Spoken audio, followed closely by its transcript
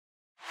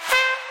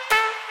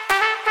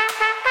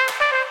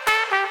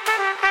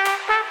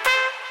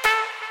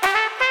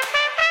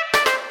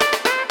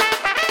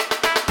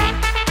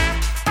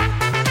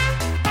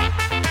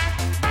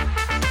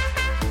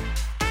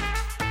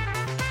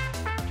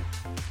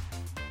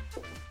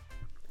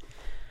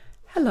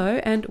Hello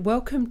and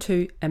welcome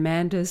to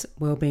Amanda's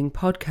Wellbeing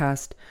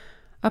Podcast,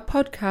 a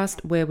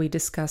podcast where we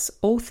discuss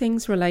all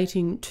things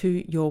relating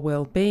to your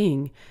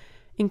well-being,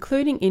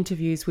 including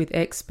interviews with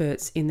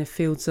experts in the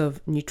fields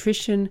of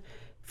nutrition,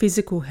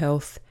 physical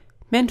health,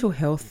 mental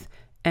health,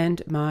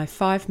 and my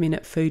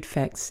 5-Minute Food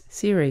Facts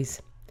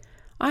series.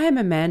 I am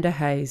Amanda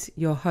Hayes,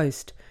 your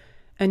host,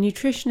 a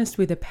nutritionist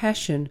with a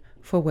passion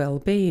for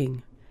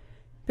well-being.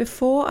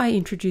 Before I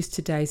introduce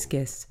today's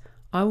guests,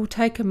 I will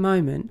take a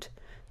moment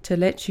to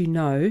let you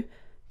know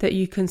that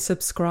you can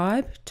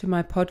subscribe to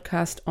my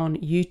podcast on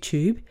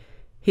YouTube,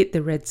 hit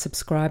the red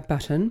subscribe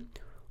button,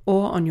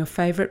 or on your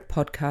favourite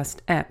podcast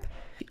app,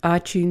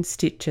 iTunes,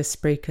 Stitcher,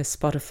 Spreaker,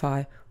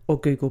 Spotify, or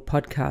Google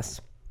Podcasts.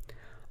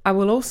 I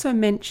will also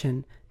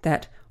mention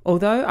that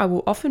although I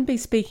will often be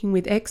speaking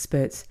with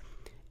experts,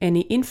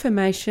 any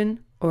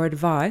information or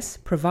advice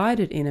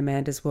provided in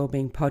Amanda's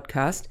Wellbeing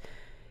Podcast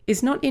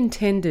is not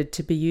intended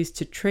to be used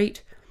to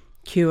treat,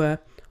 cure,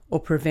 or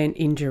prevent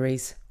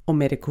injuries or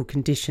medical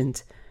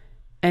conditions,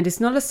 and is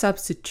not a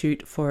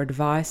substitute for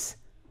advice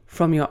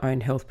from your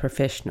own health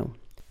professional.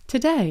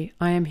 Today,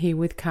 I am here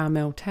with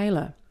Carmel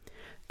Taylor.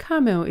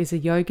 Carmel is a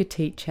yoga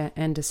teacher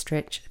and a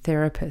stretch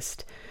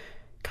therapist.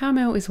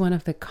 Carmel is one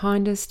of the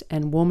kindest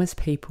and warmest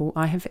people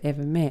I have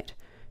ever met.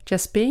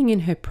 Just being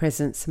in her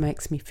presence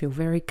makes me feel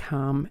very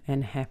calm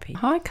and happy.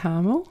 Hi,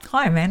 Carmel.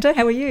 Hi, Amanda.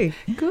 How are you?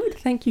 Good.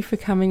 Thank you for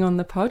coming on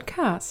the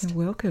podcast.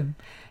 You're welcome.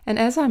 And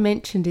as I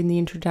mentioned in the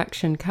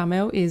introduction,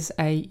 Carmel is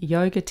a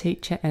yoga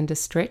teacher and a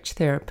stretch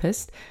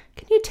therapist.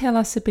 Can you tell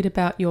us a bit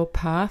about your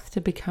path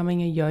to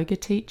becoming a yoga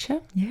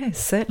teacher?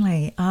 Yes,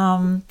 certainly.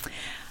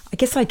 I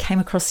guess I came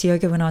across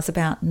yoga when I was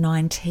about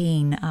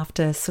 19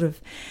 after sort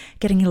of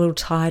getting a little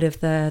tired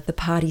of the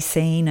party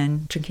scene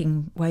and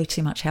drinking way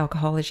too much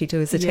alcohol as you do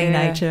as a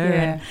teenager.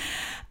 Yeah.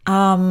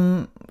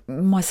 And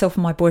myself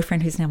and my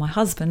boyfriend, who's now my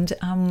husband,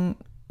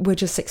 we're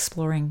just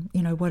exploring,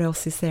 what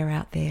else is there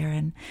out there.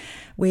 And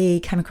we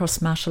came across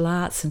martial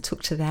arts and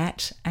took to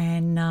that.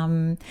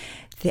 And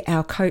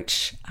our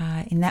coach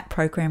in that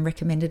program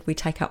recommended we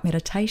take up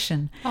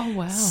meditation. Oh,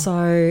 wow.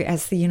 So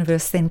as the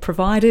universe then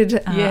provided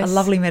Yes. a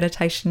lovely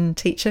meditation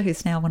teacher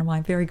who's now one of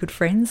my very good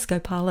friends,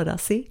 Gopala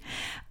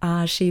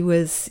Dasi, she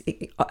was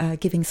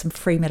giving some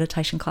free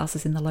meditation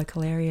classes in the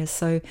local area.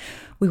 So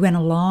we went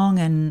along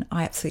and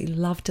I absolutely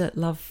loved it,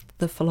 loved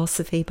the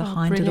philosophy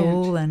behind it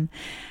all, and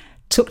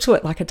took to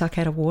it like a duck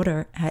out of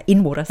water, not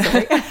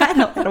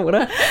out of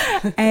water.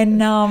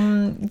 And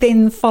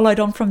then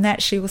followed on from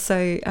that, she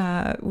also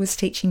was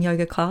teaching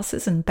yoga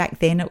classes. And back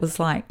then it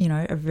was like,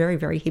 a very,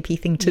 very hippie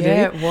thing to do.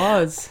 Yeah, it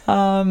was.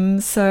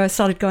 So I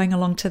started going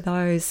along to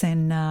those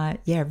and,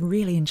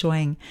 really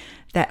enjoying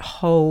that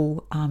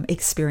whole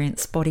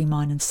experience, body,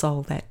 mind and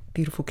soul, that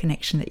beautiful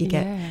connection that you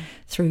get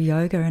through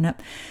yoga. And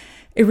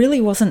it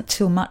really wasn't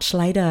till much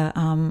later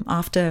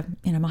after,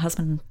 my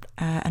husband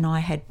and I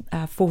had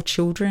 4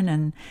 children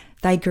and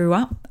they grew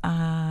up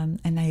and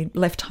they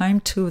left home.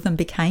 2 of them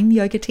became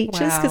yoga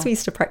teachers because we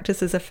used to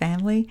practice as a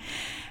family.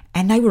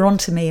 And they were on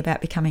to me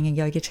about becoming a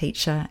yoga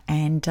teacher.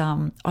 And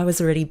I was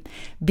already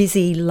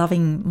busy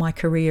loving my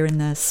career in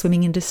the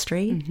swimming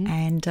industry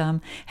and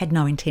had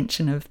no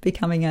intention of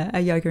becoming a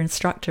yoga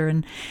instructor.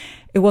 And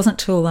it wasn't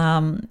till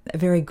a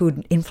very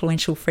good,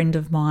 influential friend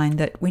of mine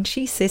that when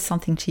she says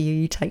something to you,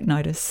 you take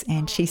notice.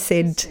 And she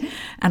said,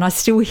 and I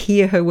still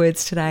hear her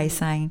words today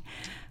saying,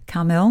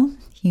 Carmel,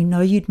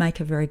 you'd make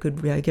a very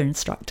good yoga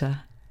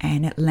instructor.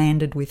 And it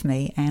landed with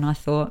me. And I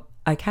thought,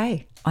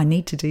 okay, I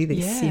need to do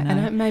this.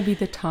 And maybe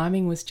the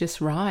timing was just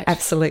right.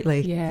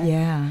 Absolutely.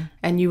 Yeah.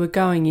 And you were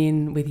going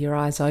in with your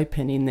eyes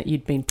open in that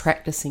you'd been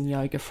practicing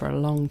yoga for a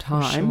long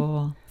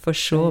time. For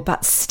sure.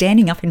 But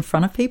standing up in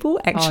front of people,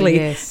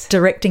 actually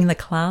directing the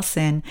class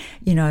and,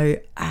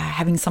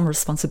 having some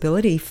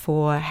responsibility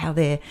for how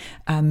they're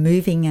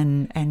moving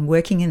and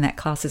working in that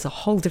class is a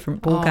whole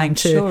different ballgame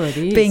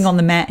to being on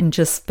the mat and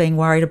just being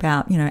worried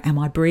about, am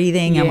I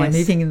breathing? Am I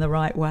moving in the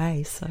right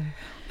way? So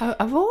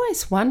I've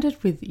always wondered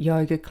with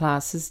yoga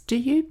classes, do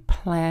you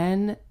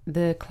plan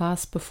the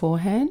class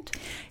beforehand?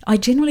 I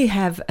generally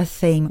have a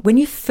theme. When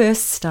you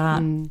first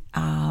start,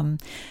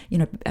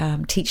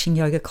 teaching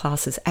yoga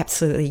classes,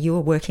 absolutely, you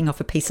are working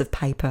off a piece of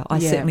paper. I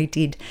certainly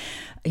did,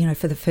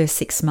 for the first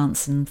 6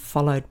 months and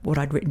followed what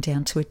I'd written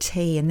down to a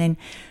T. And then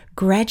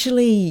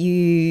gradually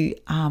you,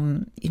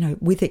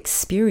 with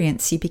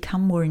experience, you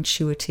become more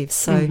intuitive.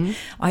 So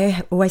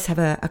I always have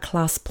a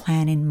class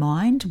plan in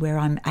mind where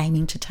I'm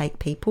aiming to take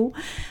people.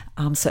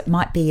 So it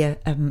might be a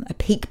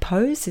peak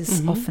pose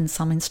is often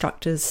some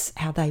instructors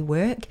how they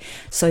work.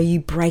 So you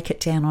break it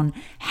down on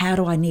how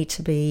do I need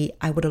to be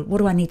able to, what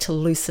do I need to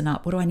loosen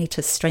up? What do I need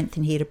to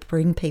strengthen here to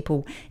bring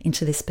people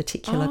into this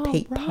particular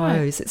peak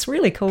pose? It's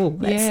really cool.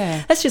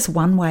 That's just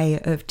one way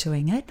of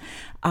doing it.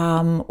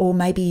 or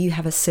maybe you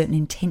have a certain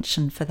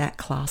intention for that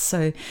class.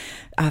 So,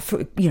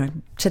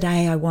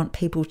 today I want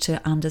people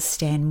to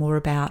understand more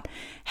about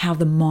how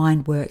the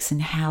mind works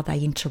and how they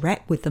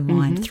interact with the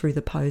mind through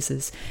the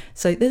poses.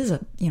 So there's a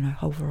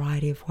whole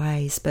variety of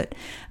ways, but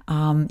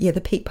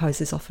the peak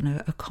pose is often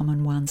a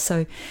common one.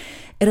 So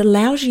it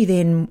allows you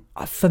then,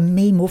 for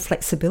me, more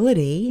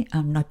flexibility.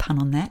 No pun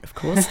on that, of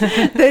course.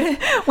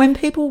 But when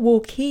people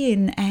walk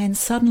in and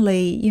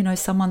suddenly,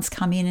 someone's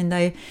come in and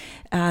they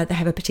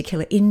have a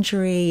particular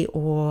injury,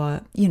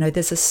 or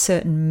there's a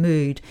certain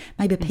mood.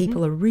 Maybe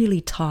people are really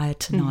tired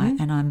tonight,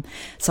 and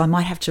so I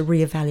might have to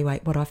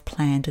reevaluate what I've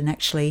planned and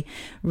actually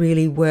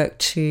really work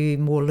to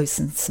more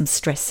loosen some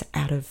stress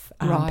out of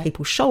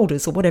people's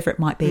shoulders or whatever it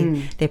might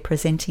be they're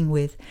presenting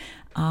with.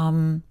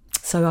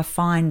 So I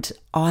find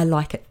I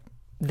like it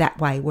that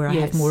way, where I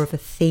have more of a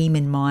theme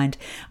in mind.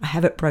 I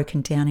have it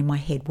broken down in my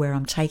head where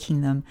I'm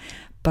taking them,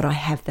 but I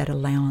have that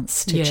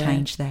allowance to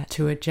change that.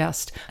 To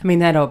adjust. I mean,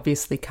 that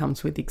obviously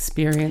comes with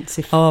experience.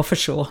 For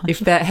sure.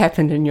 If that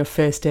happened in your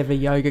first ever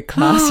yoga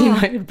class,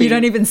 you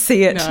don't even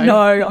see it. No,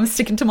 I'm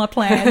sticking to my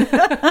plan.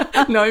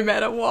 No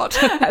matter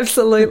what.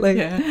 Absolutely.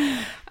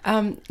 Yeah.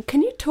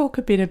 Can you talk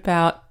a bit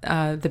about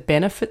the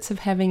benefits of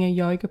having a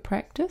yoga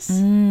practice?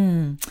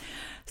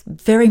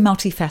 Very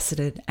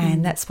multifaceted,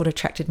 and that's what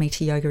attracted me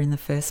to yoga in the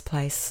first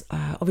place.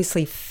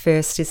 Obviously,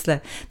 first is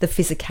the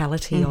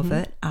physicality of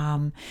it,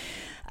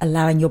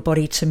 allowing your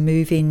body to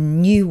move in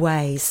new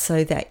ways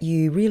so that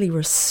you really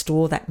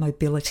restore that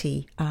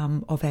mobility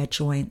of our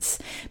joints.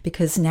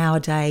 Because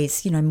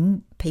nowadays,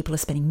 people are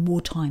spending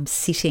more time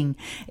sitting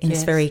in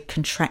this very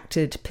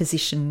contracted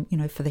position,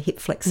 for the hip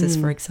flexors,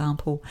 for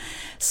example.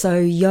 So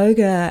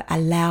yoga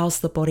allows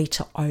the body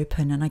to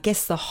open, and I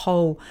guess the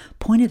whole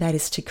point of that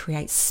is to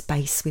create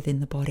space within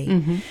the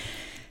body.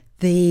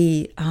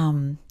 Then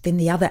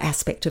the other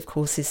aspect, of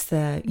course, is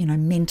the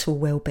mental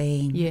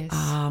well-being. Yes.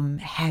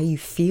 How you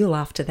feel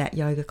after that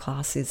yoga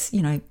class is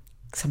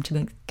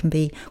sometimes can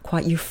be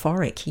quite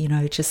euphoric.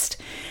 Just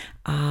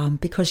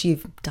because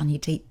you've done your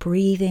deep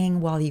breathing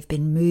while you've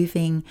been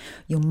moving,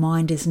 your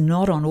mind is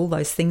not on all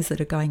those things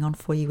that are going on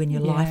for you in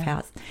your life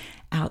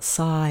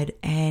outside,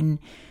 and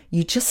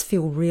you just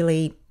feel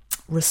really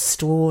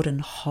restored and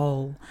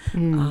whole.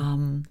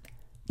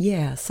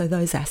 So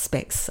those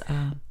aspects.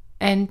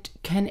 And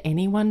can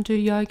anyone do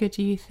yoga,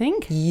 do you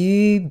think?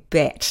 You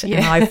bet. Yeah.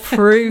 And I've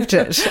proved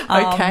it.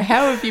 Okay,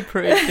 how have you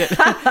proved it?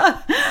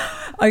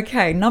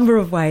 Okay, number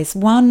of ways.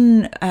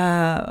 One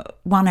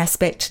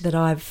aspect that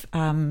I've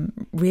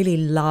really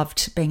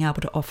loved being able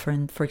to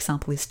offer, for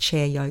example, is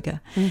chair yoga.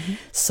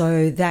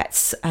 So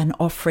that's an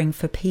offering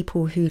for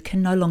people who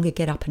can no longer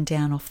get up and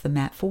down off the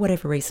mat for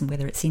whatever reason,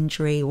 whether it's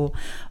injury or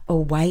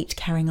weight,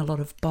 carrying a lot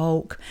of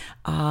bulk,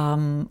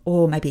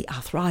 or maybe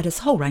arthritis,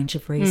 a whole range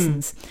of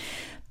reasons.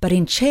 But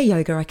in chair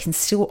yoga, I can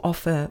still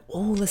offer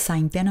all the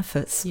same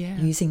benefits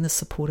using the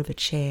support of a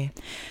chair.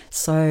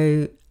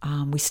 So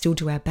we still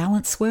do our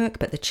balance work,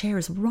 but the chair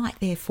is right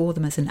there for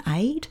them as an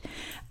aid,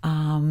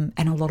 and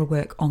a lot of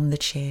work on the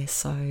chair.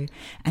 So,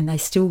 and they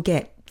still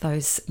get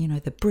those,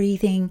 the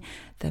breathing,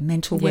 the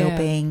mental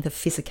well-being, the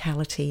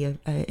physicality of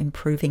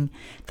improving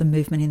the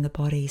movement in the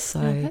body. So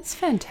that's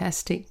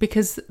fantastic,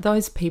 because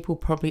those people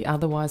probably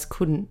otherwise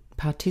couldn't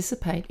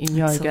participate in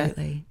yoga.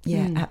 Absolutely.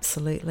 Yeah,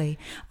 absolutely.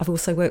 I've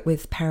also worked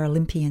with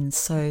Paralympians,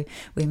 so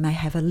we may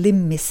have a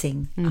limb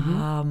missing,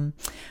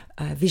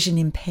 vision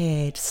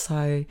impaired.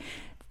 So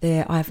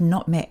I've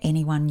not met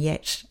anyone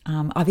yet.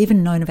 I've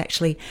even known of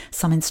actually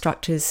some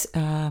instructors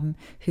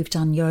who've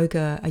done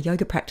a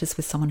yoga practice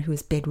with someone who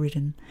is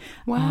bedridden.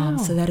 Wow.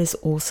 So that is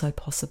also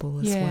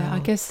possible as well. Yeah, I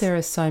guess there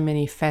are so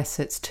many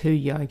facets to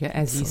yoga.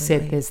 As you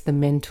said, there's the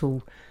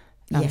mental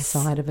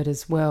side of it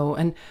as well.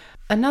 And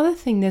another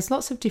thing, there's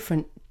lots of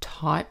different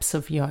types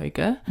of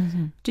yoga.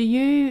 Do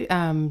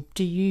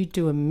you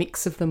do a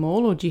mix of them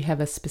all, or do you have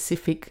a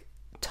specific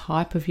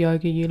type of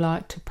yoga you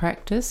like to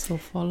practice or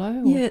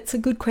follow? Or? Yeah, it's a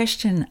good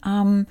question.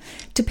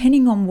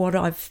 Depending on what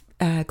I've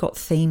got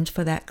themed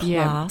for that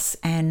class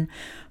and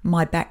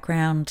my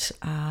background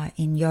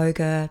in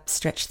yoga,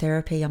 stretch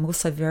therapy, I'm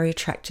also very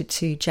attracted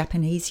to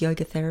Japanese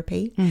yoga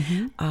therapy.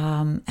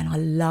 And I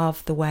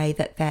love the way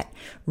that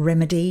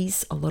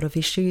remedies a lot of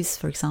issues,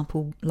 for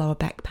example, lower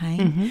back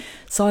pain.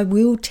 So I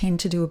will tend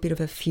to do a bit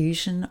of a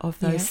fusion of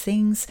those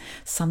things,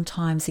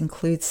 sometimes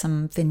include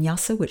some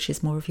vinyasa, which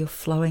is more of your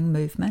flowing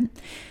movement.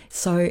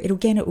 So it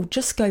will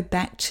just go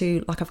back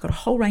to, like, I've got a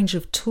whole range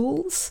of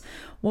tools.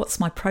 What's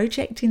my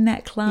project in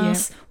that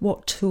class?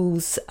 What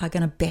tools are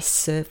going to best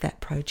serve that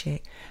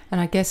project?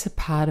 And I guess a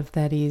part of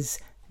that is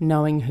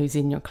knowing who's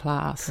in your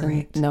class.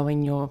 Correct. And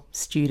knowing your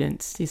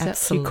students. Is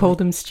Absolutely. that, you call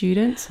them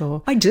students?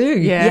 Or I do,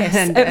 yes,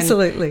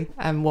 absolutely.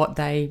 And what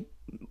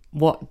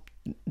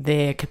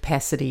their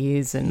capacity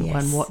is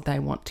and what they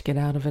want to get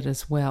out of it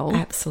as well.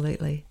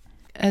 Absolutely.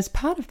 As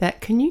part of that,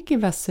 can you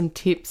give us some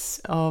tips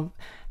of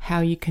how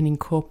you can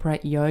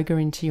incorporate yoga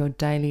into your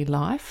daily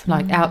life,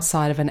 like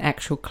outside of an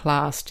actual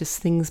class, just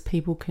things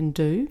people can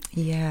do?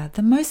 Yeah,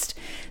 the most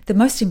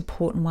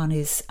important one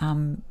is,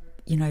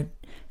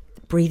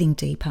 breathing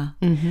deeper.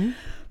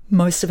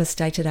 Most of us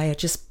day to day are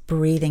just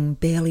breathing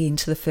barely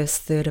into the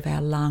first third of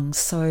our lungs.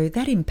 So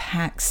that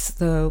impacts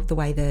the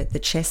way the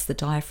chest, the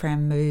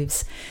diaphragm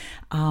moves,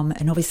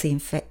 and obviously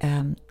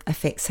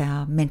affects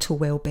our mental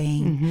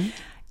well-being.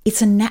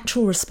 It's a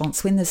natural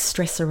response. When there's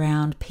stress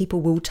around,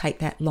 people will take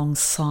that long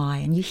sigh,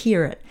 and you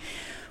hear it.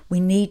 We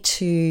need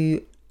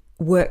to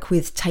work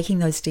with taking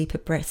those deeper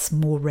breaths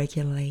more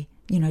regularly.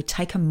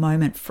 Take a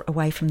moment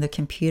away from the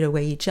computer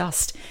where you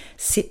just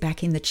sit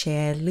back in the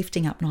chair,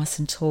 lifting up nice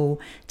and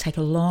tall, take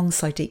a long,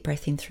 slow, deep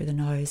breath in through the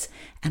nose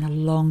and a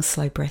long,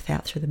 slow breath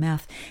out through the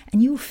mouth.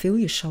 And you'll feel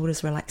your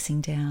shoulders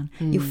relaxing down.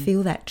 You'll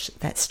feel that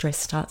stress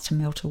starts to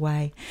melt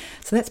away.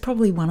 So that's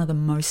probably one of the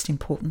most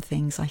important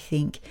things, I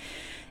think.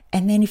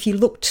 And then if you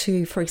look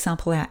to, for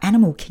example, our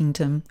animal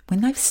kingdom,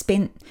 when they've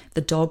spent,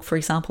 the dog, for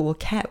example, or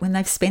cat, when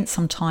they've spent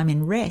some time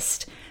in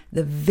rest,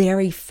 the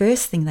very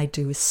first thing they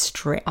do is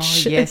stretch.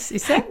 Oh, yes.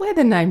 Is that where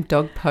the name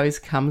dog pose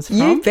comes from?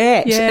 You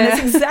bet. Yeah. And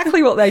that's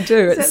exactly what they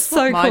do. It's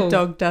so what cool. my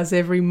dog does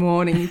every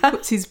morning. He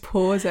puts his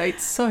paws out.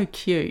 It's so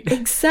cute.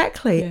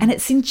 Exactly. Yeah. And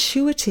it's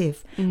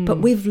intuitive. But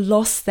we've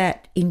lost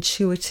that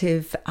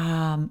intuitive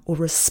or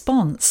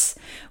response.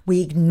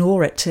 We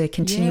ignore it to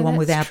continue on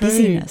with our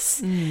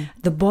busyness.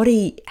 The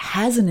body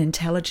has an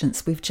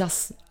intelligence. We've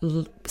just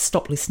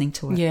stopped listening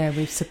to it. Yeah,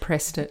 we've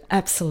suppressed it.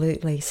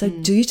 Absolutely. So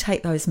do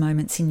take those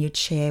moments in your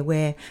chair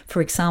where,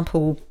 for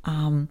example,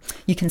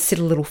 you can sit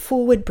a little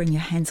forward, bring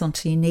your hands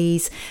onto your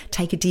knees,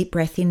 take a deep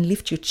breath in,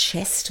 lift your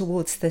chest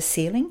towards the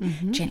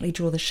ceiling, gently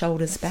draw the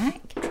shoulders back.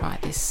 Try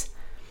this.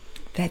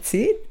 That's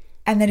it.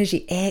 And then as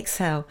you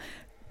exhale,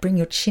 bring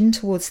your chin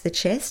towards the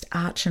chest,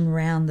 arch and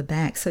round the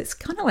back. So it's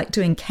kind of like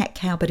doing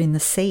cat-cow but in the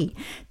sea.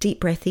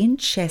 Deep breath in,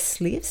 chest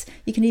lifts.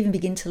 You can even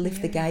begin to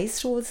lift the gaze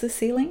towards the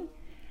ceiling.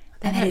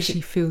 That actually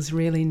feels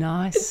really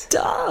nice. It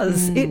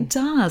does. It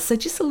does. So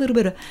just a little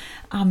bit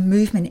of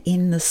movement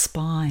in the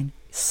spine.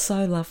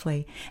 So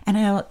lovely. And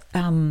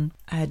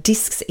our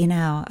discs in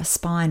our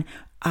spine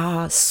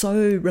are so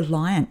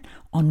reliant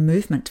on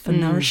movement for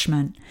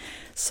nourishment.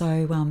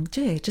 So,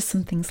 just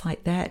some things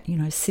like that,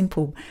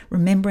 simple.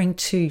 Remembering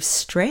to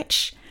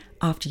stretch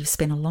after you've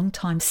spent a long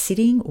time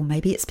sitting, or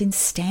maybe it's been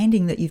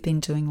standing that you've been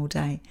doing all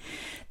day.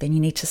 Then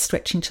you need to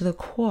stretch into the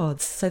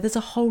quads. So there's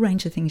a whole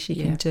range of things you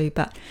can do,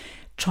 but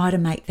try to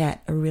make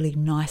that a really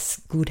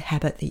nice, good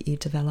habit that you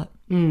develop.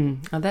 Oh,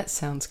 that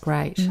sounds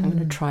great. I'm going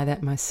to try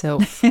that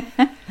myself.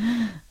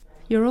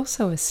 You're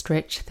also a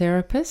stretch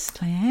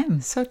therapist. I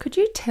am. So could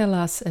you tell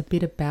us a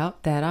bit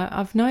about that?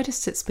 I've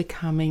noticed it's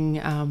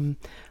becoming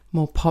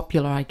more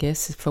popular, I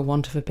guess, for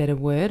want of a better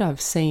word. I've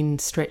seen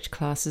stretch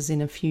classes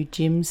in a few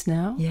gyms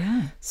now.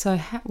 Yeah. So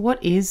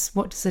what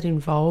does it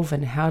involve,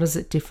 and how does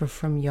it differ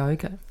from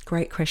yoga?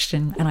 Great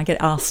question, and I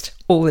get asked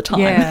all the time.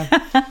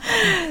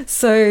 Yeah.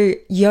 So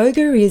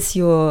yoga is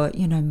your,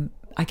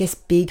 I guess,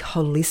 big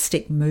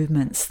holistic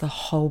movements, the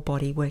whole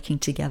body working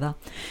together.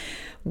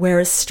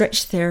 Whereas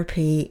stretch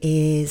therapy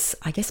is,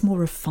 I guess, more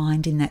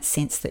refined in that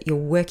sense that you're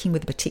working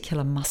with a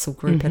particular muscle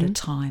group at a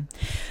time.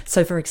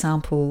 So, for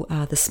example,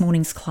 this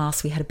morning's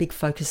class, we had a big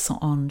focus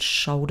on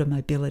shoulder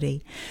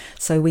mobility.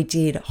 So we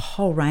did a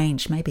whole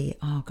range, maybe,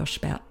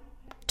 about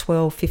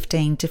 12,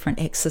 15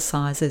 different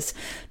exercises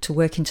to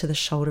work into the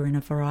shoulder in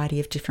a variety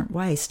of different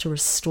ways to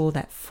restore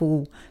that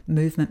full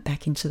movement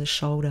back into the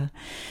shoulder.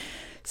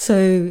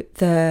 So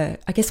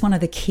I guess one of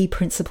the key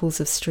principles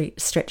of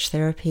stretch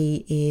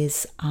therapy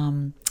is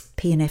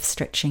PNF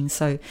stretching.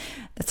 So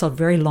that's a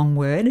very long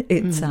word.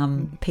 It's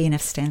PNF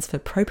stands for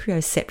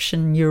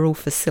proprioception neural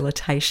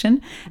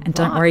facilitation. And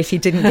don't worry if you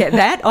didn't get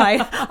that.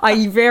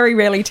 I very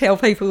rarely tell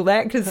people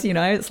that because,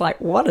 it's like,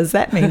 what does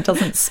that mean? It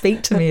doesn't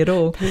speak to me at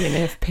all.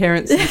 PNF,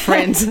 parents and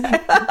friends.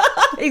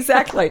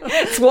 Exactly.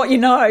 It's what you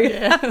know.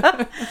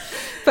 Yeah.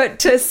 But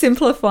to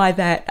simplify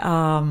that,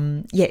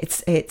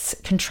 it's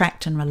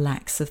contract and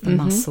relax of the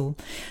muscle.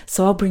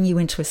 So I'll bring you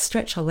into a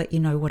stretch. I'll let you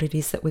know what it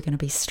is that we're going to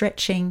be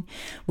stretching.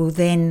 We'll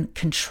then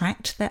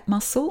contract that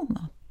muscle.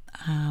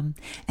 And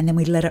then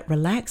we let it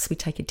relax. We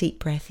take a deep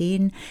breath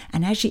in.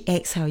 And as you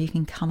exhale, you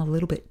can come a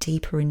little bit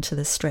deeper into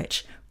the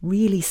stretch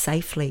really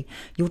safely.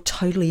 You're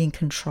totally in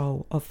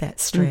control of that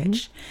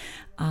stretch.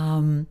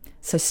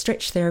 So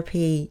stretch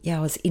therapy,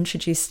 I was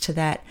introduced to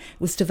that. It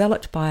was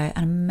developed by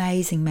an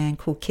amazing man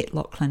called Kit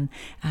Lachlan,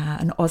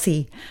 an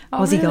Aussie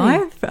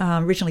guy,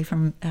 originally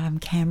from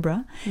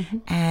Canberra.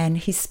 And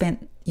he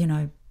spent,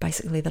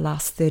 basically the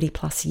last 30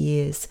 plus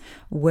years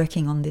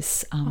working on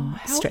this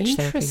stretch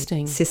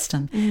therapy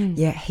system.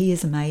 Yeah, he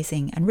is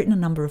amazing, and written a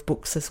number of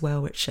books as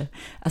well, which are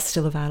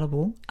still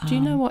available. Do you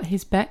know what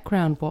his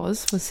background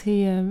was? Was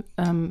he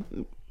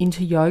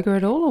into yoga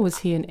at all, or was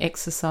he an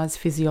exercise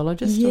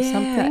physiologist or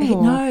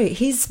something? No,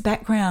 his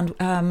background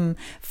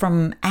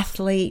from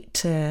athlete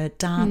to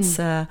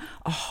dancer,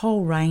 a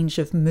whole range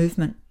of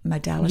movement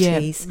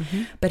modalities.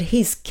 But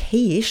his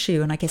key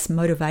issue and I guess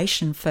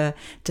motivation for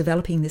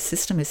developing this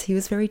system is he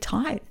was very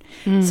tight.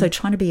 So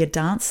trying to be a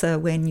dancer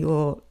when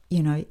you're,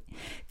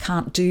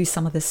 can't do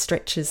some of the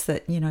stretches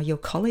that, your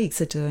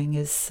colleagues are doing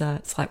is,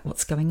 it's like,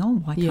 what's going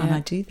on? Why can't I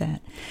do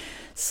that?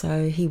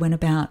 So he went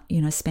about,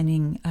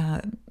 spending,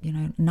 a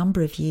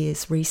number of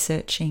years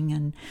researching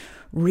and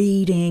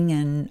reading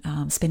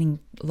and spending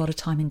a lot of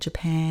time in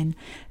Japan,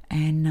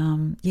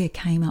 and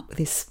came up with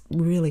this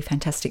really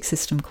fantastic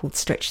system called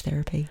stretch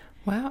therapy.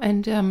 Wow,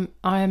 and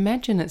I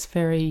imagine it's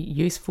very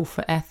useful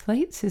for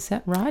athletes, is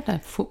that right?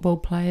 Like football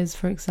players,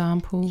 for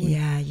example?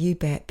 Yeah, you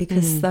bet,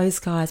 because those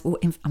guys,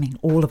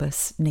 all of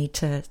us need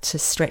to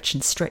stretch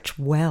and stretch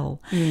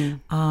well,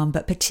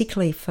 but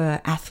particularly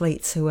for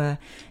athletes who are,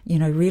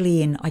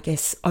 really in, I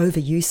guess,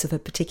 overuse of a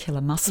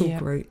particular muscle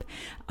group,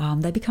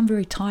 they become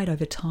very tight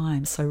over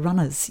time. So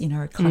runners,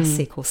 are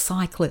classic, or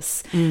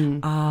cyclists.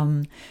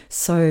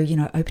 So,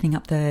 opening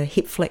up the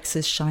hip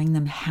flexors, showing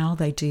them how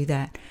they do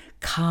that.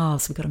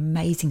 Calves, we've got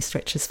amazing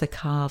stretches for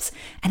calves,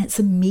 and it's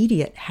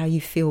immediate how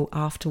you feel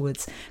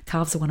afterwards.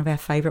 Calves are one of our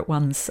favourite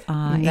ones in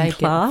class. They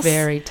get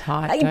very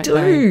tight. They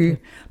do.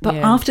 But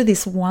after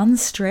this one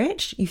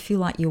stretch, you feel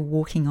like you're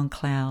walking on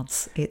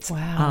clouds. It's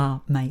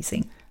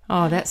amazing.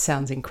 Oh, that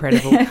sounds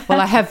incredible. Well,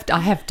 I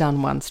have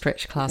done one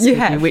stretch class with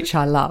you, which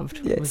I loved.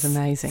 Yes, it was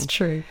amazing. It's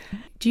true.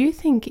 Do you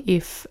think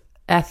if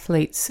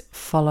athletes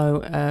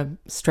follow a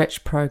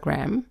stretch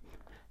program,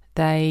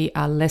 they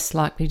are less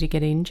likely to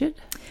get injured?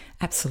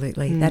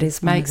 Absolutely. That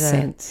is makes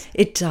sense.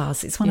 It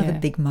does. It's one of the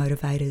big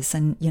motivators.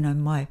 And,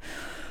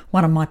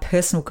 one of my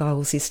personal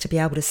goals is to be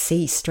able to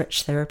see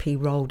stretch therapy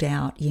rolled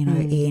out,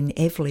 in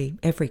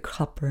every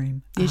club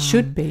room. It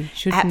should be,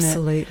 shouldn't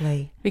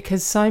absolutely. It?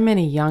 Because so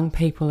many young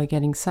people are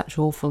getting such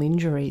awful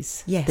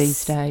injuries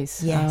these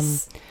days.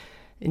 Yes.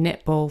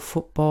 Netball,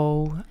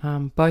 football,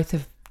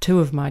 two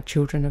of my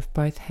children have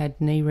both had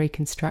knee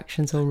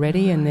reconstructions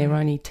already, and they're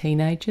only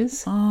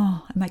teenagers.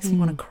 Oh, it makes me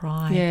want to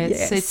cry. Yeah,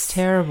 it's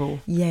terrible.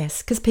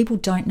 Yes, because people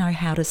don't know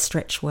how to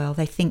stretch well.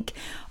 They think,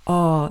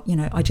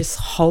 I just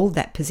hold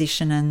that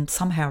position and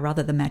somehow or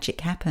other the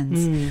magic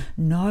happens.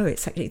 No,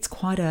 it's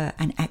quite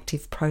an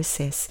active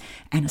process,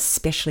 and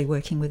especially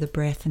working with the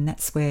breath, and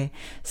that's where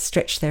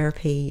stretch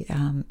therapy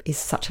is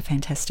such a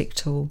fantastic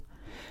tool.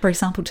 For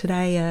example,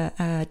 today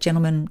a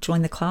gentleman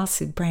joined the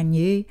class, brand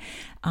new,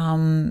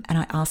 and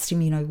I asked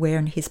him, where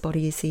in his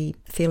body is he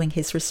feeling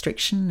his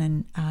restriction?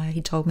 And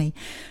he told me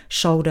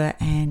shoulder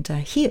and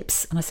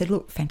hips. And I said,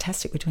 look,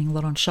 fantastic, we're doing a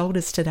lot on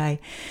shoulders today.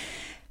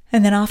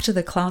 And then after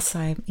the class,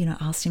 I,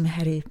 asked him,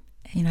 how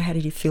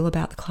did you feel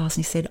about the class?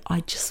 And he said,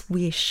 I just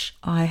wish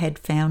I had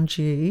found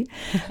you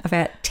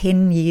about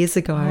 10 years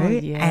ago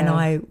and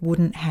I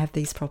wouldn't have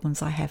these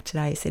problems I have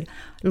today. He said,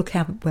 look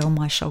how well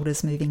my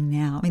shoulder's moving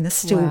now. I mean, there's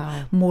still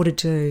more to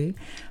do,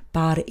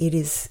 but it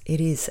is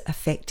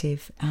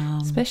effective.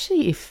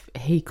 Especially if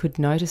he could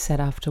notice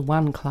that after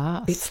one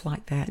class. It's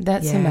like that.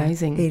 That's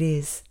amazing. It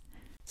is.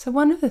 So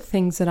one of the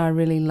things that I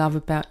really love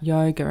about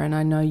yoga, and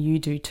I know you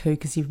do too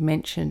because you've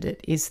mentioned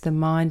it, is the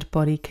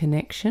mind-body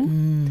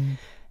connection.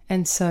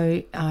 And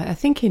so I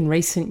think in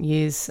recent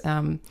years,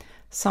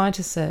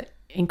 scientists are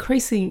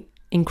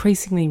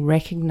increasingly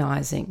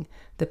recognising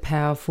the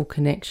powerful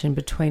connection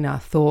between our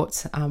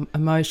thoughts,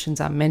 emotions,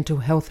 our mental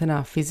health and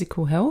our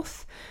physical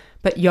health.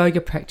 But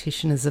yoga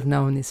practitioners have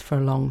known this for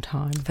a long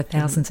time. For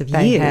thousands of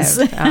years.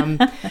 They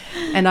have.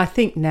 And I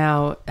think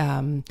now,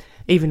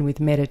 even with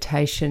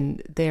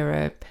meditation, there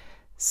are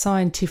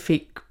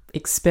scientific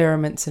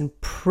experiments and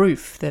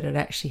proof that it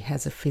actually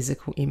has a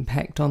physical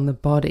impact on the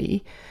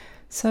body.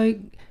 So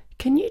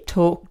can you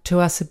talk to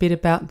us a bit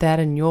about that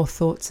and your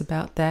thoughts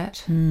about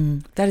that?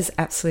 That is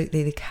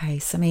absolutely the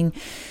case. I mean,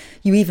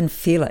 you even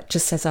feel it,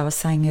 just as I was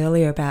saying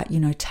earlier about,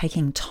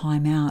 taking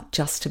time out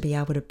just to be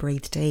able to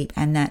breathe deep.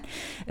 And that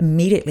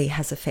immediately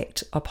has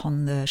effect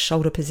upon the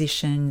shoulder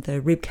position,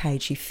 the rib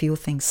cage. You feel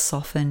things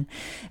soften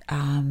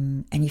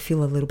and you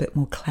feel a little bit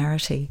more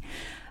clarity.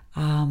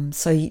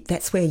 So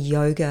that's where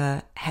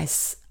yoga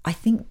has, I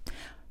think,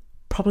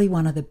 probably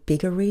one of the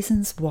bigger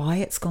reasons why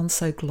it's gone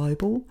so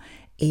global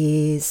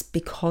is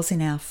because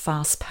in our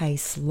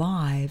fast-paced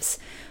lives,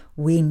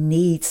 we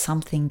need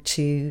something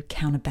to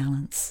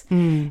counterbalance.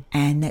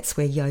 And that's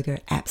where yoga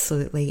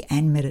absolutely,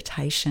 and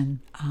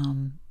meditation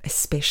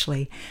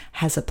especially,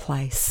 has a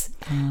place.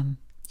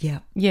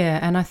 Yeah,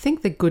 and I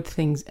think the good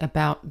things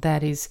about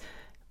that is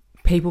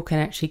people can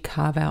actually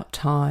carve out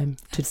time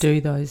to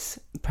do those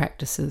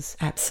practices.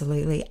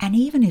 Absolutely. And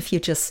even if you're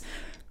just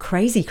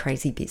crazy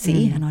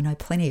busy, and I know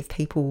plenty of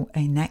people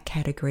in that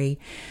category,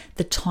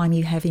 the time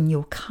you have in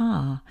your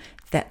car,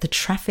 that the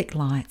traffic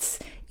lights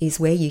is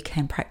where you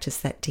can practice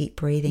that deep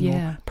breathing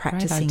or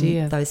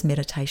practicing those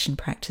meditation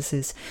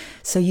practices.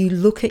 So you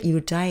look at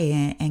your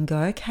day and go,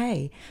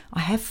 okay,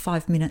 I have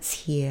 5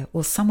 minutes here,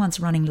 or someone's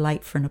running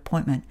late for an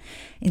appointment.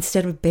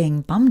 Instead of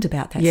being bummed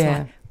about that, it's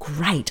like,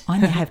 great, I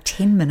now have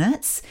 10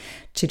 minutes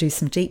to do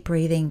some deep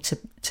breathing,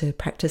 to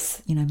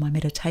practice, my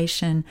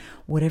meditation,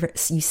 whatever.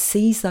 You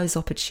seize those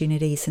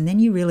opportunities and then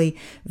you really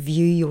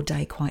view your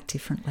day quite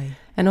differently.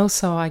 And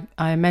also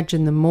I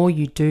imagine the more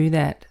you do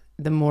that,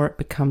 the more it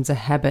becomes a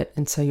habit,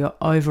 and so your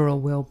overall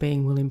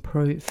well-being will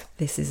improve.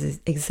 This is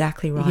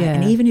exactly right. Yeah.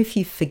 And even if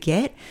you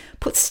forget,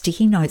 put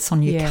sticky notes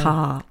on your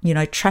car,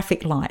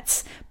 traffic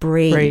lights,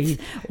 breathe,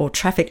 or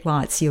traffic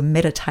lights, your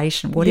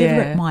meditation,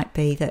 whatever it might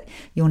be that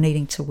you're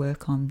needing to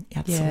work on.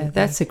 Absolutely. Yeah,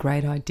 that's a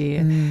great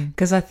idea,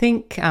 because I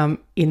think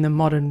in the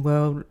modern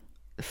world,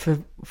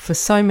 for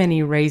so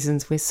many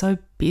reasons, we're so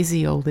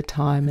busy all the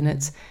time,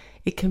 and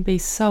it can be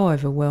so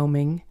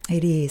overwhelming.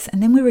 It is.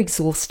 And then we're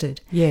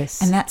exhausted.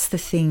 Yes. And that's the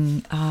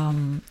thing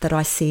that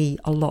I see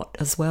a lot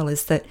as well,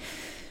 is that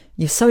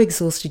you're so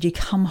exhausted, you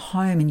come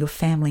home and your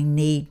family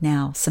need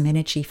now some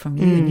energy from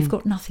you, and you've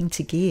got nothing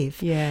to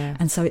give. Yeah.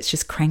 And so it's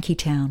just cranky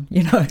town,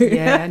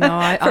 Yeah,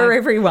 no, for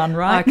everyone,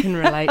 right? I can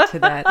relate to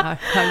that. I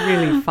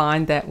really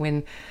find that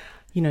when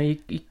you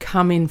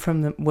come in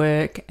from the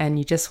work and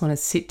you just want to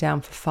sit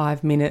down for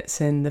 5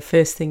 minutes, and the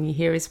first thing you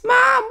hear is,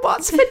 "Mum,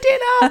 what's for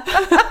dinner?"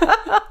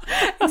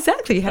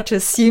 Exactly. You have to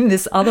assume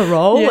this other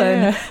role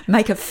and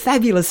make a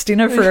fabulous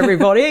dinner for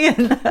everybody.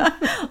 And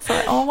it's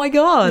like, oh my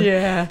God.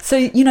 Yeah.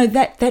 So,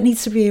 that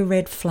needs to be a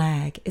red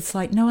flag. It's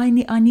like, no, I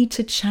need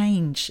to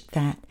change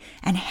that.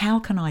 And how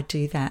can I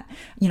do that?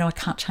 I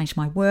can't change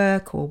my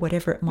work or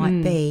whatever it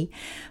might be,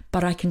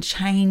 but I can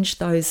change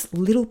those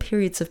little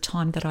periods of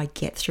time that I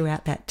get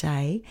throughout that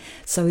day,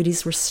 so it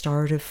is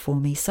restorative for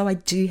me. So I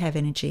do have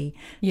energy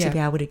to be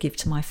able to give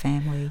to my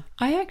family.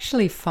 I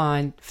actually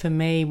find, for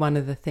me, one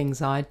of the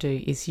things I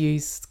do is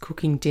use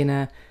cooking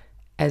dinner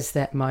as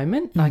that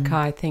moment. Like,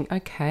 I think,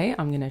 okay,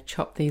 I'm going to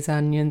chop these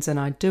onions, and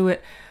I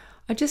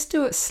just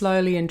do it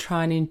slowly and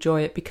try and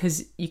enjoy it,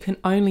 because you can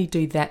only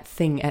do that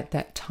thing at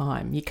that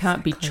time. You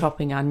can't be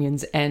chopping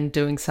onions and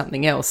doing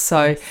something else.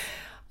 So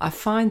I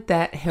find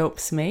that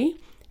helps me.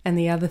 And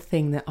the other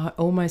thing that I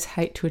almost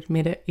hate to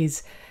admit it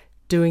is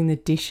doing the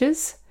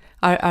dishes.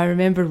 I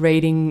remember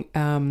reading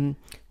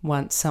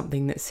once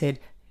something that said,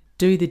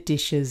 do the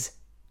dishes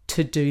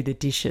to do the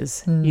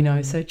dishes,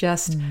 so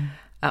just,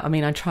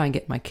 I try and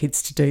get my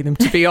kids to do them,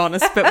 to be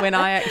honest, but when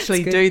I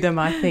actually do them,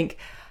 I think,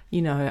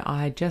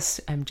 I'm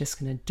just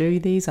going to do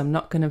these. I'm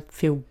not going to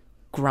feel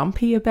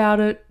grumpy about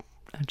it.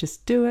 I'll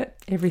just do it.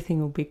 Everything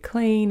will be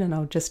clean, and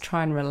I'll just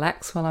try and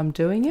relax while I'm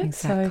doing it.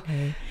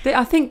 Exactly. So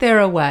I think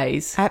there are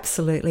ways.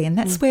 Absolutely. And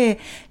that's where,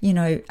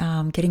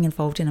 getting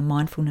involved in a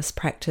mindfulness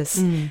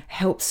practice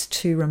helps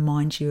to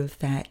remind you of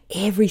that.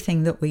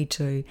 Everything that we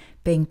do,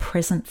 being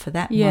present for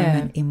that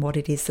moment in what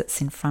it is that's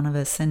in front of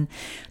us, and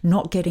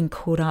not getting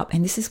caught up.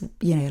 And this is,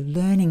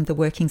 learning the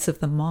workings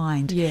of the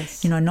mind.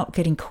 Yes. Not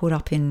getting caught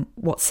up in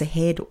what's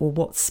ahead or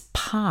what's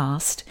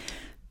past,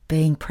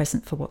 being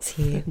present for what's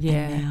here and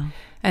now.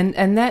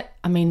 And that,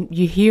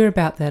 you hear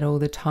about that all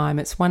the time.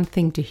 It's one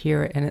thing to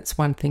hear it, and it's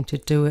one thing to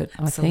do it,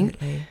 Absolutely. I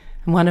think.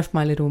 And one of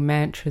my little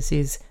mantras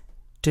is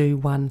do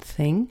one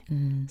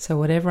thing. So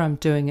whatever I'm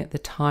doing at the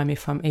time,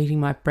 if I'm eating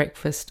my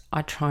breakfast,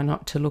 I try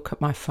not to look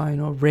at my phone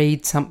or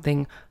read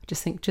something. I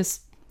just think,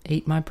 just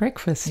eat my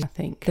breakfast, I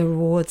think. The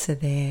rewards are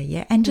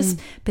there, and just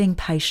being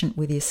patient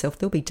with yourself.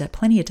 There'll be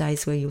plenty of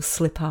days where you'll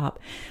slip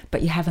up,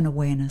 but you have an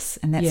awareness,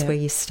 and that's where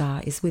you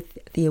start, is with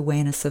the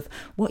awareness of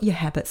what your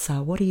habits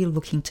are. What are you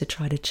looking to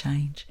try to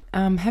change?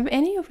 Have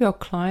any of your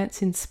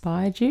clients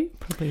inspired you?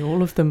 Probably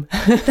all of them.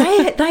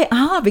 They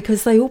are,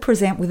 because they all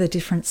present with a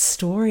different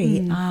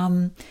story.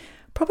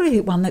 Probably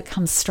one that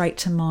comes straight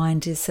to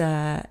mind is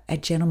a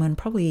gentleman,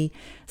 probably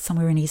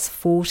somewhere in his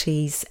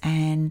 40s,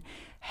 and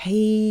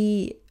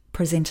he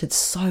presented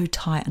so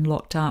tight and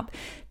locked up,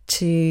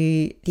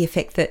 to the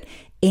effect that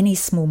any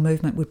small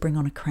movement would bring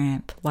on a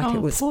cramp. It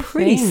was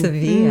pretty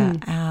severe.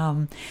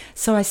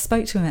 So I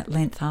spoke to him at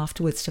length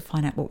afterwards to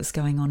find out what was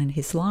going on in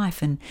his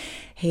life, and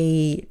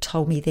he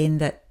told me then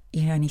that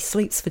and he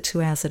sleeps for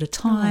 2 hours at a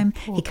time.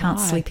 He can't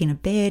sleep in a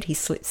bed. He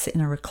sleeps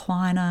in a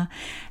recliner.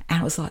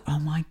 And it was like, oh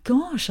my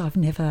gosh, I've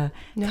never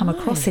come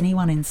across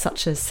anyone in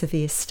such a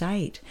severe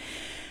state.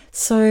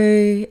 So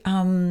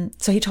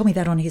he told me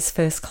that on his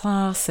first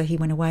class. So he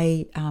went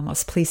away. I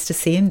was pleased to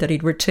see him, that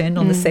he'd returned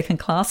on the second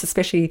class,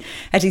 especially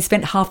as he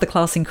spent half the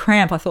class in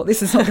cramp. I thought,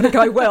 this is not going to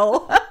go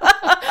well.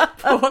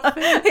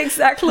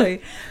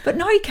 Exactly. But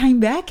no, he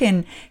came back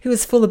and he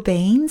was full of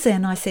beans.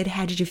 And I said,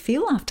 how did you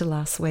feel after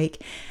last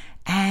week?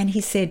 And he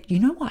said, you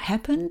know what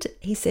happened?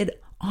 He said,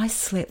 I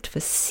slept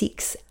for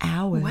 6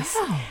 hours.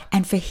 Wow.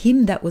 And for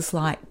him, that was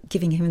like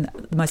giving him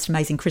the most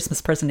amazing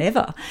Christmas present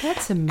ever.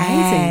 That's amazing.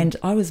 And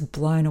I was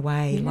blown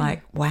away,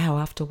 like, wow,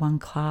 after one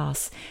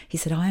class. He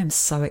said, I am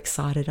so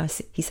excited.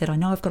 He said, I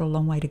know I've got a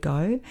long way to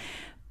go,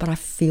 but I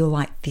feel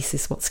like this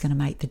is what's going to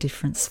make the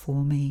difference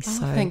for me. Oh,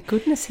 thank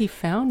goodness he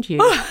found you.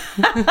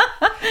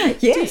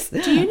 Yes.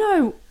 Do you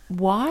know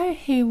why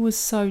he was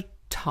so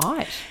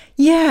tight?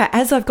 Yeah,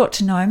 as I've got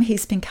to know him,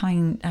 he's been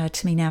coming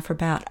to me now for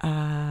about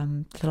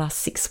the last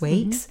 6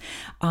 weeks.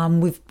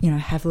 We've,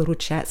 have little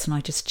chats and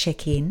I just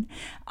check in.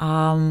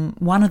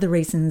 One of the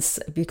reasons,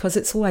 because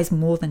it's always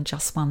more than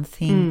just one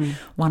thing,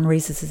 one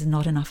reason is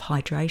not enough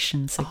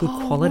hydration, so good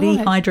quality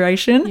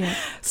hydration. Yeah.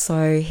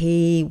 So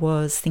he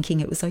was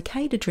thinking it was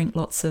okay to drink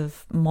lots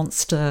of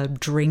Monster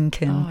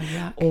drink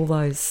and all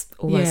those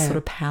sort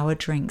of power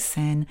drinks.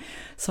 And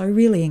so I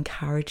really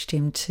encouraged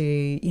him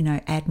to,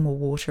 add more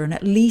water. And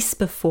at least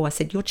before, I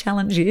said, your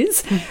challenge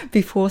is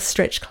before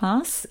stretch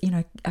class,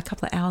 a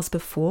couple of hours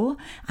before,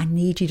 I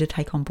need you to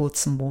take on board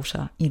some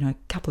water. A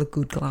couple of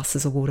good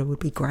glasses of water would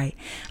be great.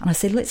 And I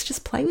said, let's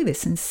just play with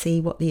this and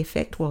see what the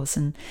effect was.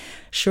 And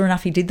sure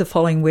enough, he did the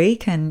following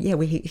week, and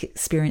we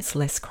experienced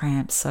less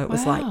cramps. So it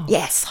was like,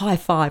 yes, high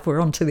five, we're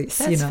onto this.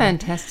 That's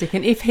fantastic.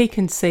 And if he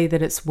can see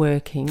that it's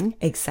working,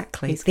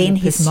 exactly, then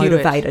he's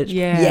motivated.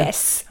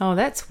 Yes. Oh,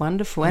 that's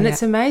wonderful. And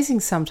it's amazing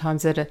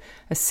sometimes that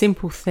a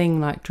simple thing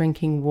like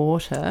drinking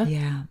water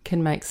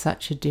can make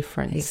such a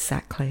difference.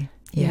 Exactly.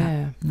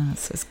 Yeah. No,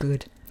 it's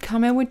good.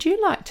 Carmel, would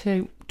you like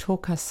to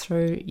talk us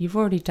through, you've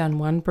already done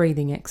one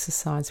breathing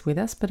exercise with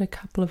us, but a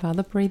couple of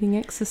other breathing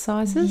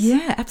exercises?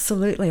 Yeah,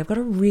 absolutely. I've got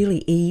a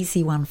really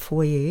easy one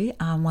for you,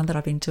 one that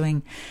I've been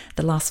doing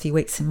the last few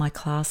weeks in my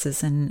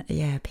classes, and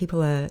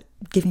people are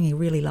giving me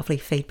really lovely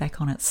feedback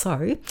on it.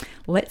 So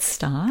let's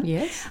start.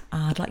 Yes.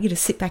 I'd like you to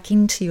sit back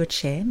into your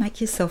chair,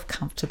 make yourself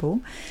comfortable.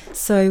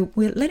 So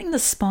we're letting the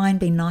spine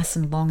be nice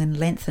and long and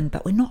lengthened,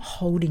 but we're not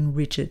holding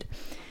rigid.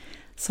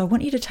 So I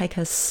want you to take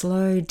a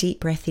slow, deep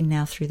breath in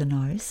now through the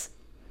nose.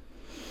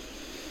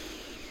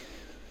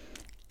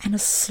 And a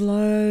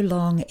slow,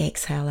 long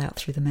exhale out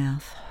through the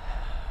mouth.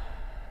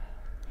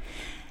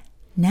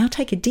 Now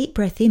take a deep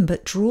breath in,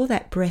 but draw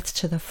that breath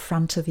to the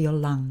front of your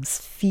lungs.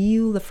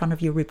 Feel the front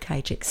of your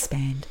ribcage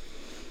expand.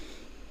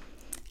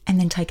 And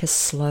then take a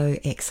slow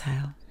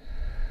exhale.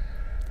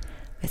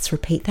 Let's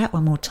repeat that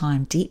one more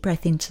time. Deep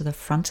breath into the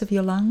front of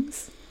your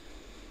lungs.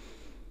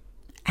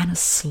 And a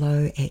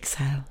slow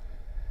exhale.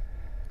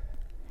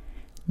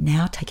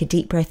 Now take a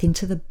deep breath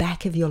into the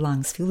back of your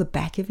lungs. Feel the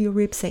back of your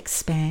ribs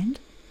expand.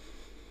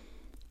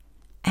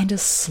 And a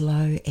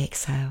slow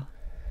exhale.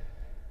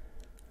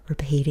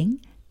 Repeating,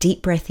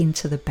 deep breath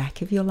into the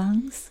back of your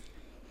lungs.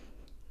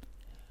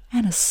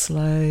 And a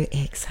slow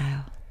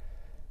exhale.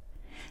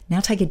 Now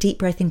take a deep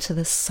breath into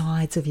the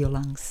sides of your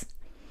lungs.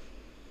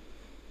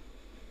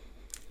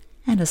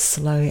 And a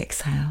slow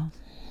exhale.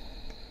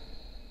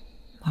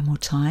 One more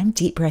time,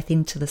 deep breath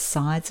into the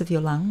sides of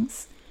your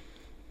lungs.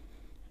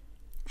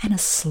 And a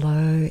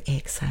slow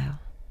exhale.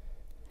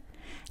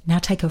 Now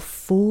take a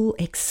full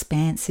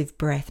expansive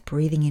breath,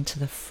 breathing into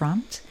the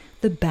front,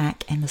 the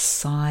back and the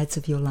sides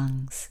of your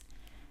lungs.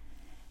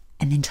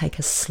 And then take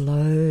a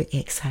slow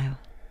exhale.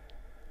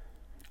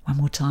 One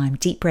more time,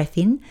 deep breath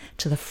in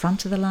to the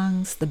front of the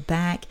lungs, the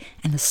back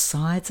and the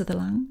sides of the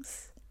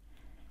lungs.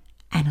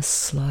 And a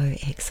slow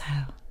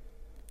exhale.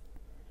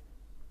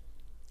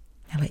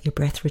 Now let your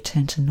breath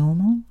return to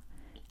normal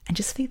and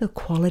just feel the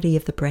quality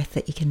of the breath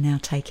that you can now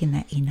take in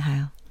that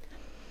inhale.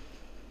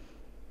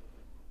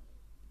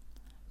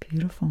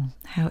 Beautiful.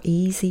 How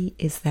easy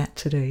is that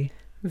to do?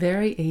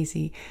 Very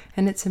easy.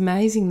 And it's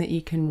amazing that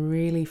you can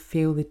really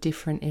feel the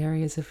different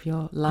areas of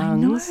your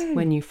lungs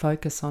when you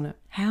focus on it.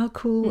 How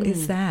cool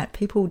is that?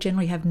 People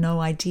generally have no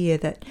idea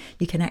that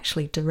you can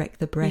actually direct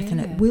the breath and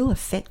it will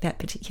affect that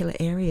particular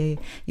area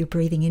you're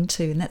breathing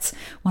into. And that's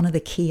one of the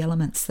key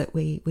elements that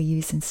we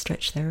use in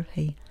stretch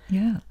therapy.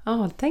 Yeah.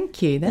 Oh,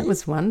 thank you. That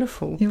was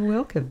wonderful. You're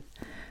welcome.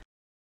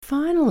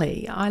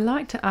 Finally, I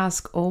like to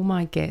ask all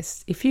my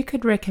guests if you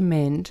could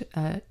recommend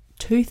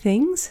 2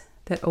 things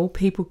that all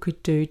people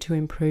could do to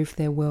improve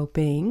their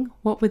well-being,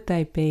 what would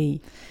they be?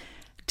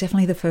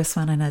 Definitely the first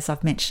one, and as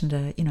I've mentioned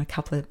a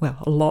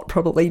lot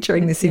probably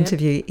during this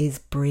interview, is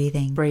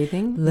breathing.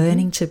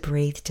 Learning to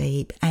breathe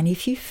deep. And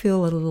if you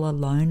feel a little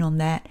alone on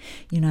that,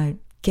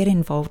 get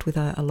involved with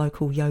a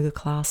local yoga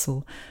class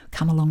or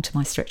come along to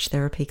my stretch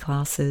therapy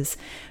classes.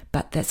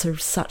 But that's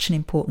such an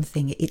important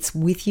thing. It's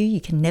with you.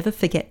 You can never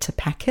forget to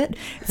pack it.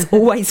 It's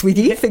always with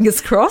you,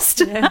 fingers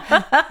crossed.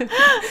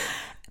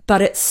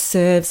 But it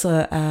serves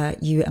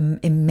you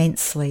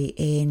immensely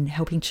in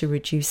helping to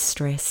reduce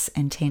stress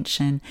and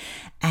tension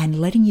and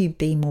letting you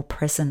be more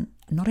present,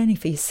 not only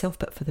for yourself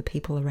but for the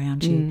people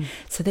around you,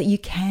 so that you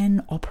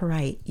can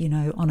operate,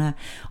 on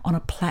a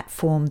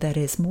platform that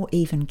is more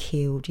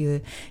even-keeled.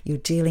 You're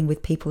dealing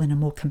with people in a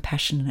more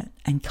compassionate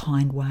and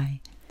kind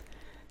way.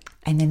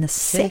 And then the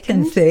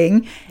second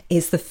thing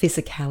is the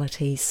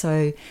physicality.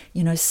 So,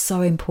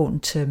 so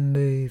important to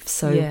move.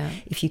 So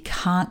if you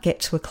can't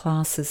get to a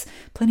class, there's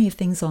plenty of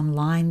things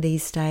online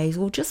these days,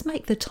 or just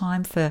make the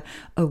time for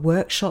a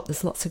workshop.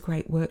 There's lots of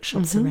great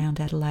workshops around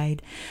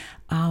Adelaide.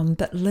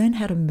 but learn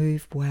how to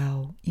move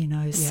well,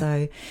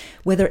 So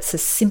whether it's a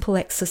simple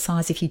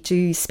exercise, if you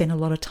do spend a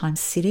lot of time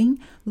sitting,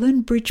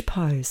 learn bridge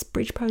pose.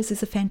 Bridge pose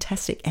is a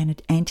fantastic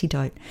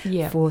antidote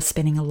for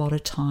spending a lot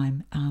of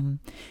time,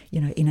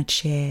 in a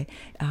chair.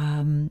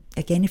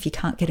 Again, if you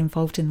can't get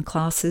involved in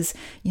classes,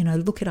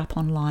 look it up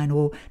online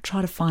or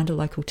try to find a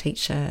local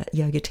teacher,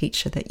 yoga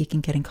teacher that you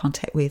can get in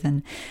contact with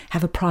and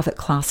have a private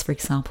class, for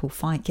example.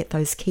 Get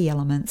those key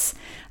elements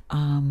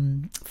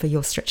for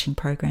your stretching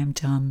program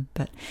done.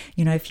 But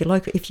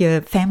if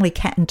your family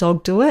cat and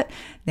dog do it,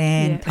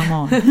 then come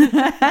on,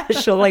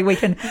 surely we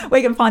can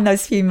find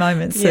those few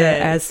moments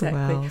as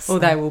well. So. Or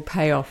they will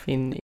pay off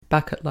in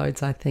bucket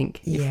loads, I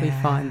think, if we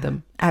find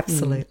them.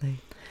 Absolutely.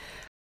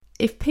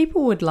 If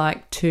people would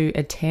like to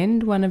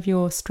attend one of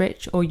your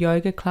stretch or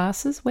yoga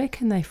classes, where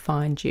can they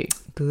find you?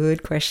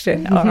 Good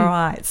question. All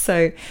right.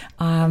 So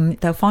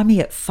they'll find me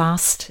at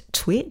Fast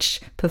Twitch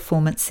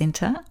Performance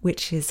Centre,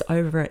 which is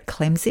over at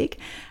Clemzig,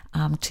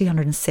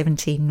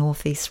 270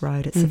 North East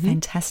Road. It's a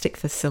fantastic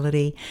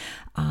facility.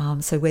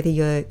 So whether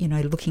you're,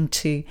 looking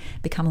to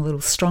become a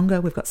little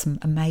stronger, we've got some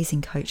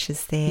amazing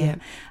coaches there,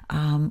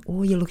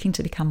 or you're looking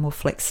to become more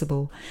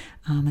flexible,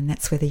 and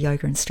that's where the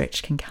yoga and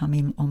stretch can come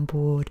in on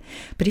board.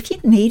 But if you're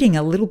needing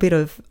a little bit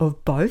of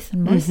both,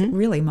 and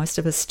most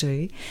of us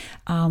do,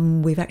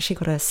 we've actually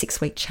got a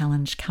 6-week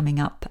challenge coming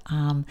up,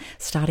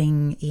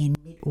 starting in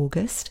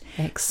mid-August.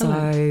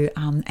 Excellent. So,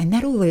 and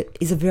that all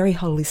is a very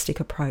holistic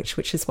approach,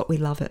 which is what we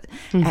love at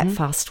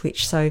Fast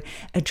Twitch. So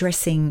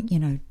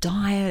addressing,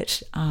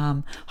 diet,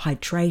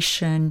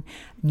 hydration,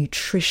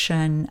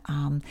 nutrition,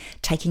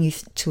 taking you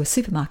to a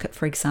supermarket,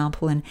 for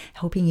example, and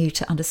helping you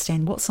to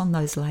understand what's on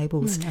those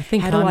labels. I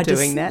think I'm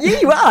doing that.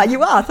 Yeah,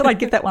 you are. I thought I'd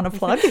give that one a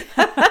plug.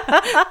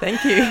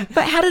 Thank you.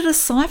 But how to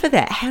decipher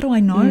that? How do I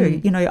know,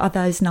 are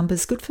those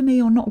numbers good for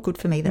me or not good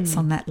for me that's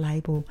on that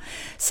label?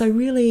 So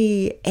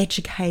really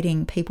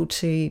educating people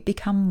to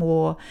become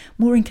more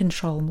in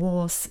control,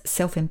 more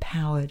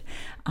self-empowered,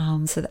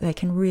 so that they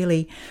can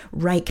really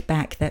rake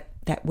back that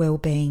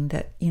well-being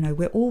that,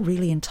 we're all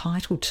really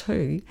entitled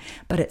to,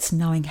 but it's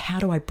knowing how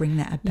do I bring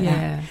that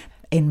about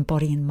in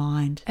body and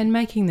mind. And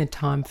making the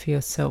time for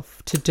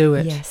yourself to do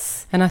it.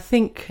 Yes. And I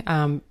think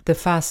the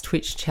Fast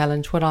Twitch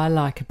Challenge, what I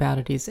like about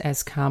it is,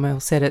 as Carmel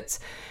said,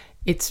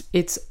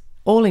 it's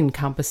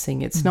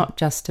all-encompassing. It's not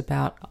just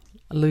about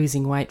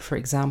losing weight, for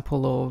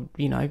example, or,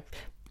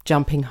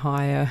 jumping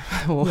higher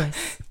or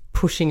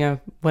pushing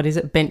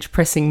bench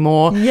pressing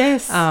more.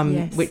 Yes,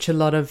 which a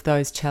lot of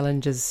those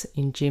challenges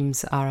in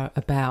gyms are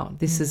about.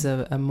 This is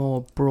a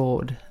more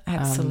broad,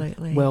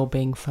 absolutely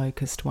well-being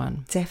focused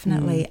one.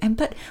 Definitely. And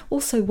but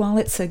also, while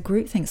it's a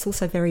group thing, it's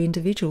also very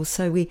individual.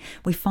 So we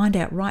find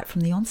out right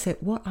from the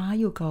onset, what are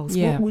your goals?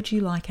 What would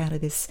you like out of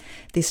this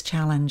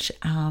challenge?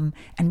 And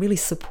really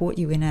support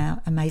you in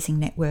our amazing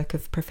network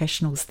of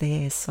professionals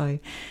there. So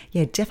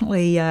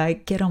definitely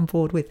get on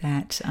board with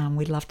that.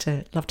 We'd love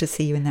to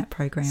see you in that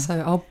program.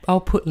 So I'll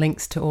put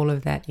links to all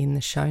of that in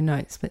the show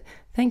notes. But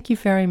thank you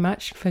very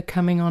much for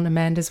coming on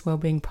Amanda's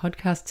Wellbeing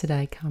Podcast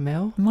today,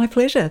 Carmel. My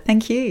pleasure.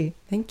 Thank you.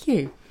 Thank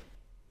you.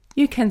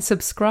 You can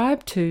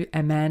subscribe to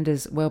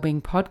Amanda's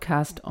Wellbeing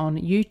Podcast on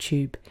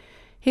YouTube.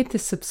 Hit the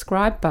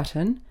subscribe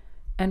button,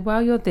 and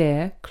while you're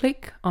there,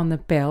 click on the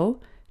bell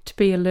to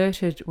be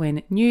alerted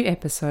when new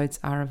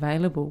episodes are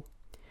available.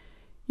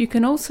 You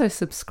can also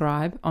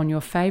subscribe on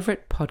your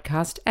favourite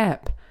podcast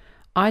app,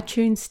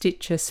 iTunes,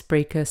 Stitcher,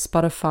 Spreaker,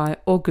 Spotify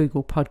or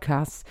Google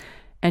Podcasts,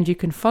 and you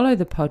can follow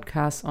the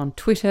podcast on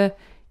Twitter,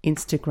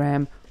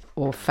 Instagram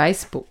or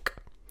Facebook.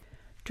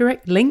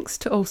 Direct links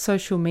to all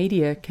social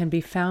media can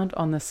be found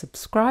on the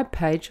subscribe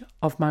page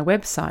of my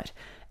website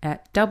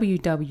at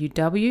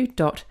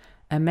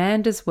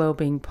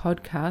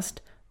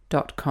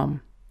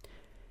www.amandaswellbeingpodcast.com.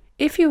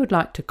 If you would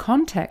like to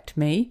contact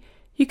me,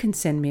 you can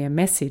send me a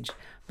message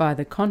via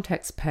the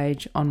contacts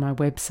page on my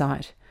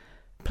website.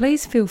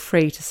 Please feel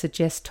free to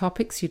suggest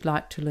topics you'd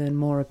like to learn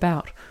more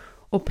about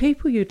or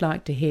people you'd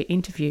like to hear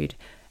interviewed,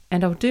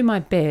 and I'll do my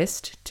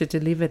best to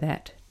deliver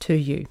that to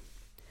you.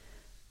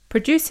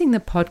 Producing the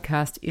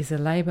podcast is a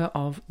labour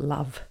of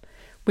love.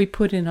 We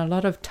put in a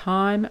lot of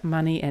time,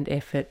 money and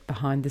effort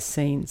behind the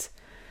scenes.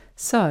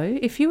 So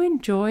if you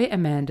enjoy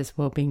Amanda's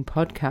Wellbeing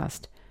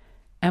Podcast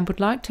and would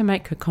like to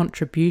make a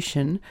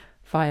contribution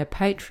via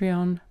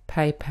Patreon,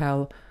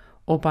 PayPal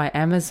or by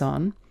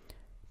Amazon,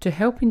 to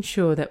help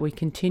ensure that we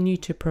continue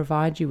to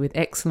provide you with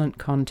excellent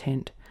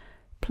content,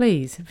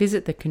 please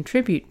visit the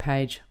Contribute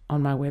page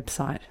on my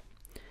website.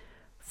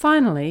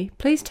 Finally,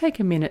 please take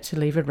a minute to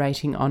leave a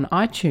rating on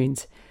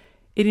iTunes.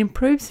 It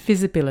improves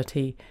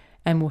visibility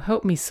and will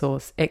help me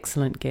source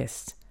excellent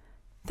guests.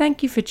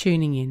 Thank you for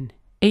tuning in.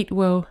 Eat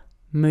well,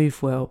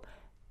 move well,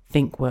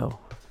 think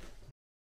well.